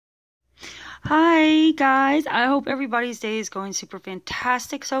Hi guys, I hope everybody's day is going super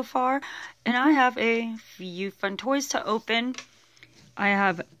fantastic so far, and I have a few fun toys to open. I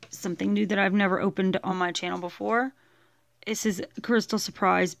have something new that I've never opened on my channel before. This is Crystal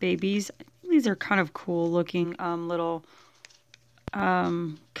Surprise Babies. These are kind of cool looking little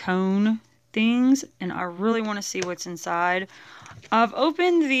cone things, and I really want to see what's inside. I've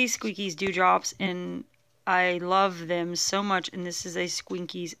opened these Squeakies Dewdrops and I love them so much, and this is a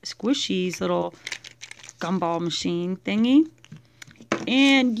squishies little gumball machine thingy.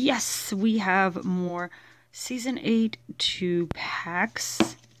 And yes, we have more season 8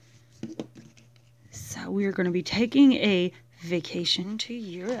 2-packs. So we are going to be taking a vacation to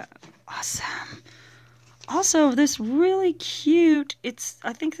Europe. Awesome. Also, this really cute,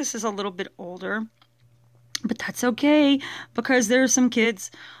 I think this is a little bit older, but that's okay because there are some kids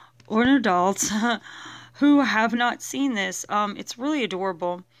or adults who have not seen this. It's really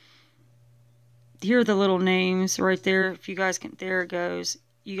adorable. Here are the little names right there. If you guys can, there it goes.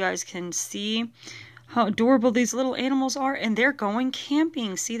 You guys can see how adorable these little animals are, and they're going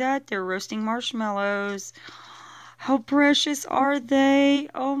camping. See that? They're roasting marshmallows. How precious are they?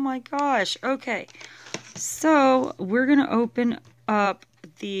 Oh my gosh. Okay. So we're going to open up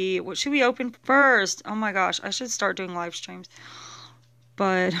what should we open first? Oh my gosh. I should start doing live streams,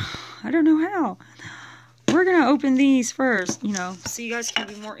 but I don't know how. We're going to open these first, so you guys can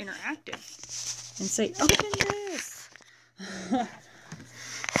be more interactive and say, open this.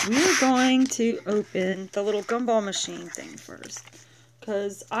 We're going to open the little gumball machine thing first,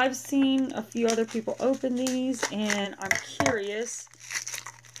 because I've seen a few other people open these, and I'm curious.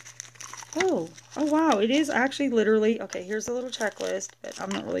 Oh wow, it is actually literally, okay, here's a little checklist, but I'm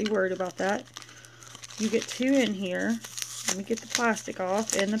not really worried about that. You get 2 in here. Let me get the plastic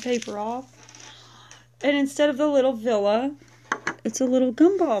off and the paper off. And instead of the little villa, it's a little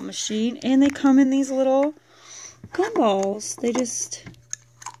gumball machine, and they come in these little gumballs. They just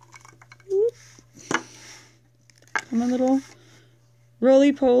come a little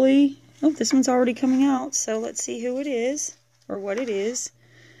roly-poly. Oh, this one's already coming out, so let's see who it is, or what it is.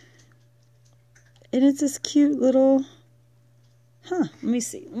 And it's this cute little, let me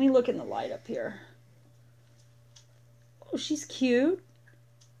see. Let me look in the light up here. Oh, she's cute.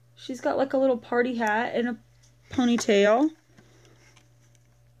 She's got like a little party hat and a ponytail.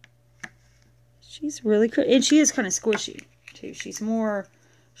 She's really cool, and she is kind of squishy too. She's more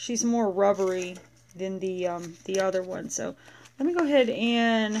rubbery than the other one. So let me go ahead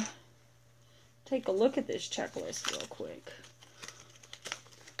and take a look at this checklist real quick.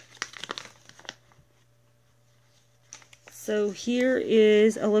 So here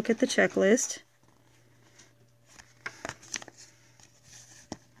is a look at the checklist.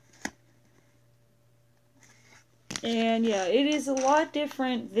 And yeah, it is a lot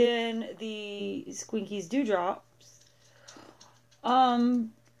different than the Squinkies Dewdrops.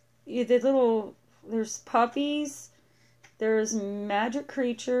 There's puppies, there's magic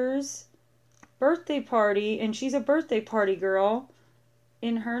creatures, birthday party, and she's a birthday party girl.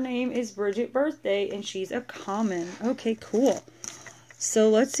 And her name is Bridget Birthday, and she's a common. Okay, cool. So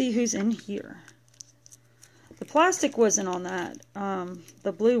let's see who's in here. The plastic wasn't on that.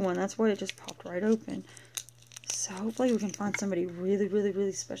 The blue one, that's why it just popped right open. So hopefully we can find somebody really, really,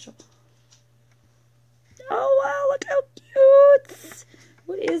 really special. Oh wow, look how cute!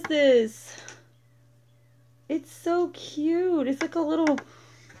 What is this? It's so cute. It's like a little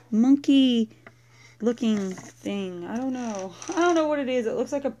monkey looking thing. I don't know what it is. It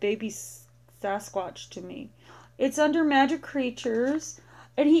looks like a baby Sasquatch to me. It's under magic creatures,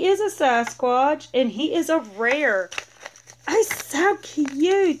 and he is a Sasquatch, and he is a rare. Oh, so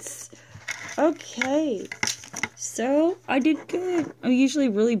cute. Okay, so I did good. I'm usually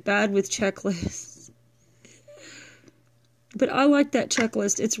really bad with checklists, but I like that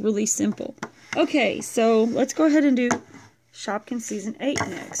checklist. It's really simple. Okay, so let's go ahead and do Shopkins Season 8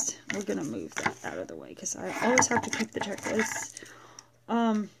 next. We're going to move that out of the way because I always have to keep the checklists.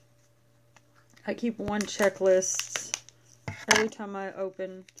 I keep one checklist every time I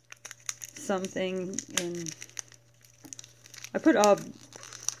open something, and I put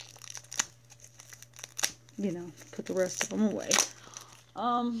put the rest of them away.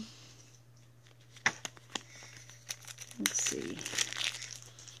 Let's see.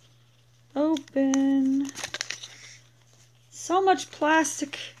 Open. So much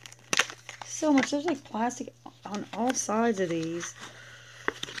plastic. So much. There's like plastic on all sides of these.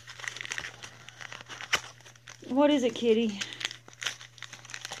 What is it, kitty?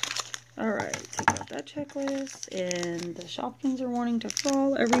 Alright, take out that checklist. And the Shopkins are wanting to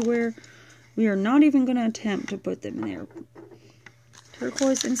fall everywhere. We are not even going to attempt to put them in there.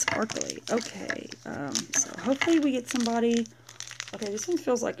 Turquoise and sparkly. Okay, so hopefully we get somebody. Okay, this one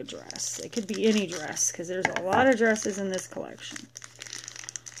feels like a dress. It could be any dress because there's a lot of dresses in this collection.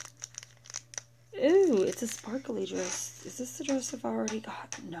 Ooh, it's a sparkly dress. Is this the dress I've already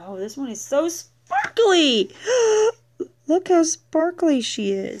got? No, this one is so sparkly. Look how sparkly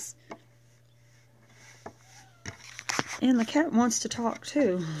she is. And the cat wants to talk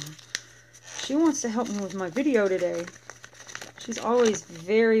too. She wants to help me with my video today. She's always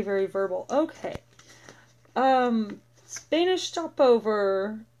very, very verbal. Okay. Spanish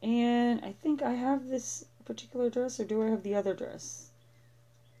stopover. And I think I have this particular dress, or do I have the other dress?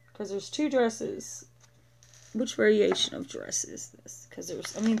 Because there's two dresses. Which variation of dress is this? Because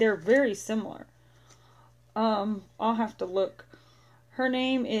there's, I mean, they're very similar. I'll have to look. Her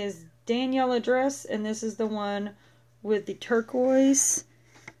name is Daniela Dress, and this is the one with the turquoise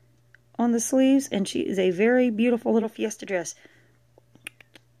on the sleeves, and she is a very beautiful little fiesta dress.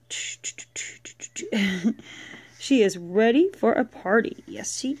 She is ready for a party.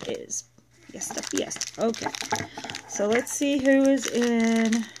 Yes, she is. Fiesta, fiesta. Okay. So let's see who is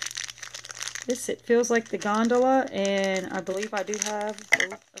in this. It feels like the gondola, and I believe I do have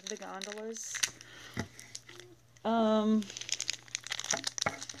both of the gondolas.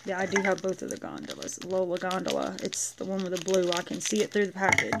 Yeah, I do have both of the gondolas. Lola gondola. It's the one with the blue. I can see it through the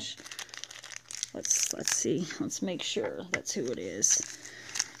package. Let's see. Let's make sure that's who it is.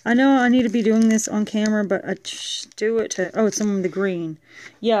 I know I need to be doing this on camera, but I do it to... Oh, it's the one with the green.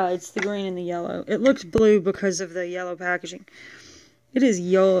 Yeah, it's the green and the yellow. It looks blue because of the yellow packaging. It is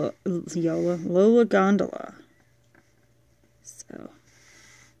Lola gondola. So...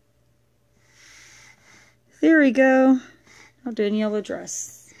 there we go. Now Daniela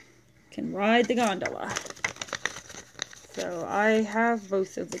Dress can ride the gondola. So I have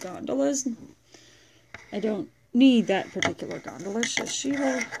both of the gondolas. I don't need that particular gondola, so she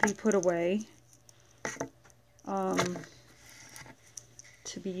will be put away to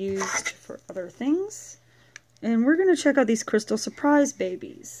be used for other things. And we're going to check out these Crystal Surprise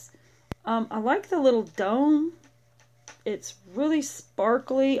babies. I like the little dome. It's really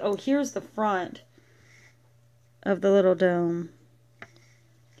sparkly. Oh, here's the front of the little dome.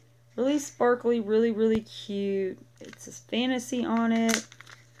 Really sparkly, really, really cute. It says fantasy on it.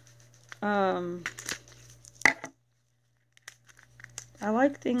 I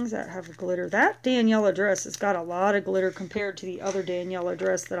like things that have glitter. That Daniela dress has got a lot of glitter compared to the other Daniela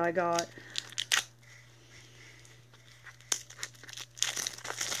dress that I got.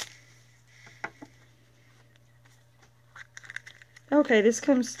 Okay, this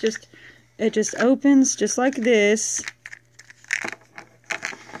comes just... it just opens just like this.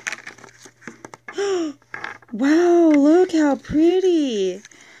 Wow, look how pretty.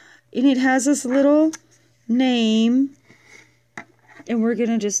 And it has this little name. And we're going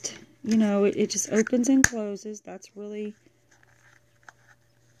to just, you know, it just opens and closes. That's really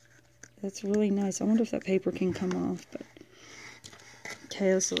nice. I wonder if that paper can come off. But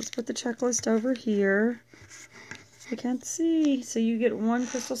okay, so let's put the checklist over here. I can't see. So you get one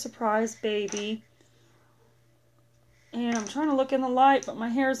Crystal Surprise baby. And I'm trying to look in the light, but my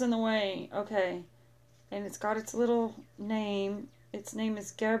hair's in the way. Okay. And it's got its little name. Its name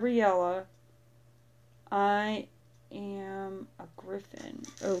is Gabriella. I am a griffin.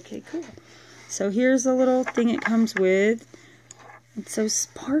 Okay, cool. So here's the little thing it comes with. It's so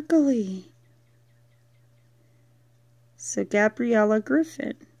sparkly. So Gabriella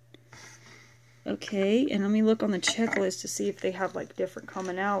Griffin. Okay, and let me look on the checklist to see if they have like different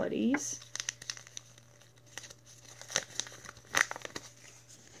commonalities.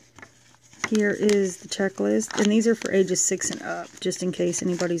 Here is the checklist, and these are for ages 6 and up, just in case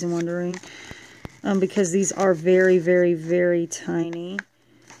anybody's wondering, because these are very, very, very tiny.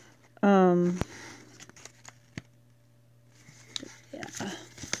 Yeah,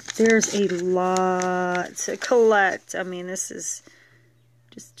 there's a lot to collect. I mean, this is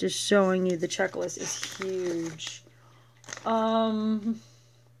just showing you the checklist is huge.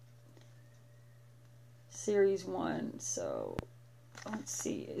 Series 1, so let's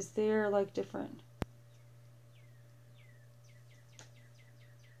see, is there like different...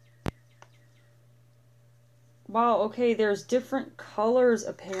 Wow, okay, there's different colors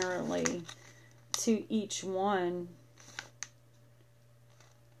apparently to each one.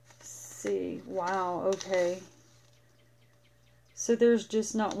 Let's see, wow, okay. So there's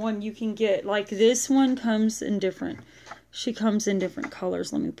just not one you can get. Like this one comes in different, she comes in different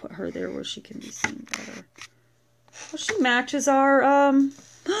colors. Let me put her there where she can be seen better. Well, she matches our,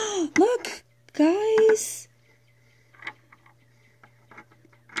 look, guys.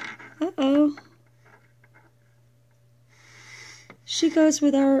 Uh-oh. She goes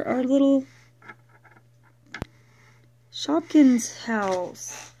with our little Shopkins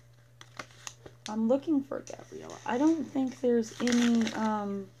house. I'm looking for Gabriella. I don't think there's any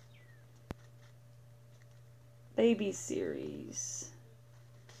baby series.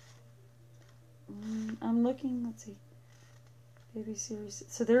 I'm looking, let's see. Baby series.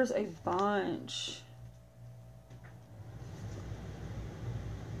 So there's a bunch.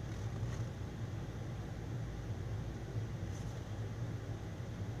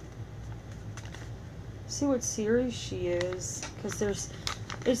 See what series she is, because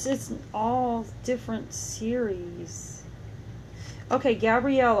it's all different series. Okay,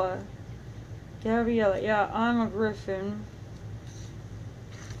 Gabriella, yeah, I'm a Griffin.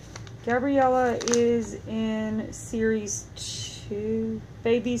 Gabriella is in series 2,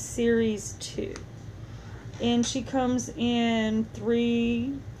 baby series 2, and she comes in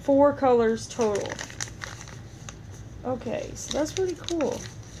 4 colors total. Okay, so that's pretty cool.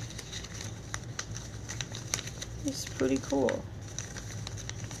 It's pretty cool.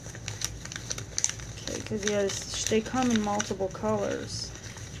 Okay, because yes, they come in multiple colors.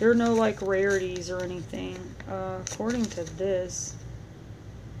 There are no like rarities or anything, according to this.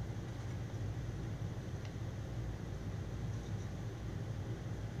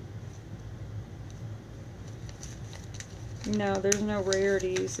 No, there's no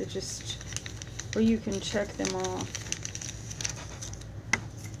rarities. It just where you can check them off.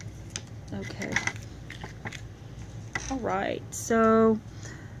 Okay. Alright, so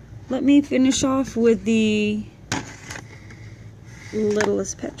let me finish off with the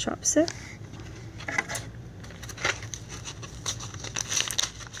Littlest Pet Shop set.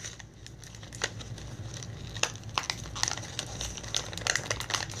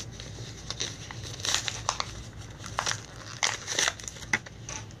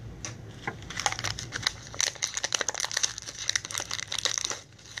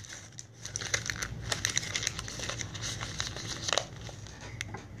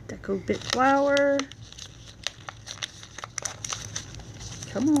 Deco Bit Flower.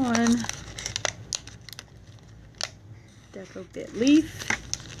 Come on. Deco Bit Leaf.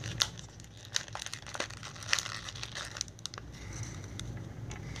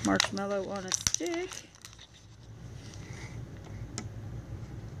 Marshmallow on a stick.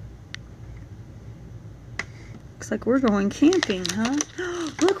 Looks like we're going camping, huh?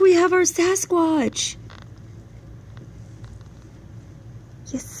 Look, we have our Sasquatch.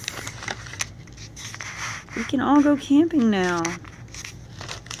 Yes. We can all go camping now.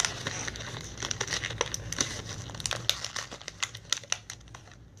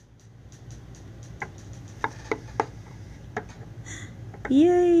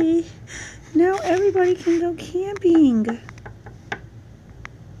 Yay! Now everybody can go camping.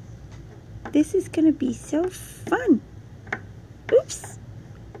 This is gonna be so fun. Oops!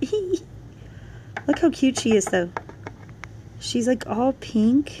 Look how cute she is though. She's like all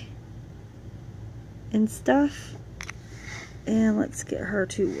pink and stuff. And let's get her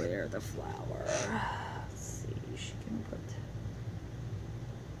to wear the flower. Let's see, she can put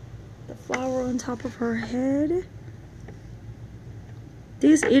the flower on top of her head.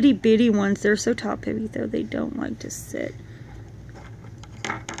 These itty bitty ones, they're so top heavy though, they don't like to sit.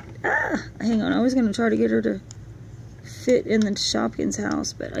 Ah, hang on, I was gonna try to get her to fit in the Shopkins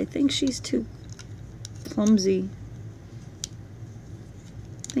house, but I think she's too clumsy.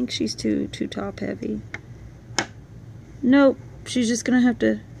 I think she's too top heavy. Nope, she's just gonna have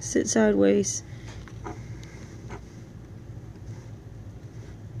to sit sideways.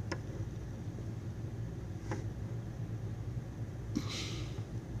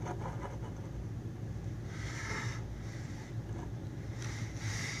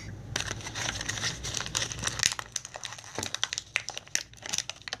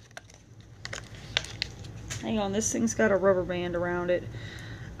 Hang on, this thing's got a rubber band around it.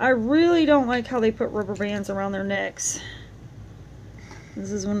 I really don't like how they put rubber bands around their necks.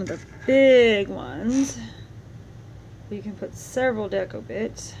 This is one of the big ones. You can put several deco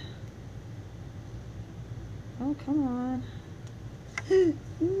bits. Oh, come on.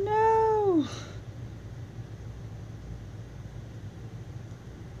 No!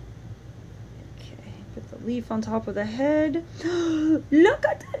 Okay, put the leaf on top of the head. Look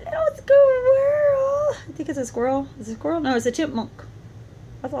at that little squirrel! I think it's a squirrel. Is it a squirrel? No, it's a chipmunk.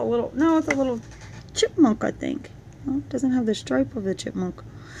 I thought a little, no, it's a little chipmunk, I think. Oh, it doesn't have the stripe of the chipmunk.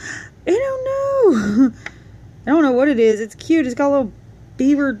 I don't know. I don't know what it is. It's cute. It's got little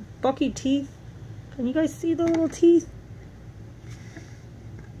beaver bucky teeth. Can you guys see the little teeth?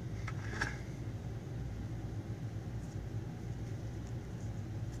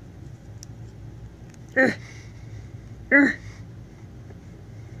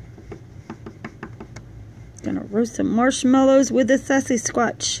 Gonna roast some marshmallows with the sassy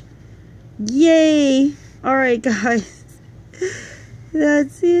squatch. Yay! Alright guys,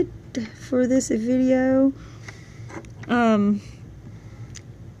 that's it for this video.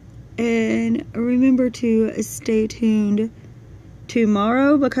 And remember to stay tuned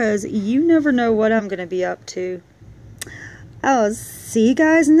tomorrow because you never know what I'm gonna be up to. I'll see you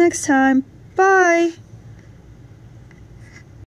guys next time. Bye!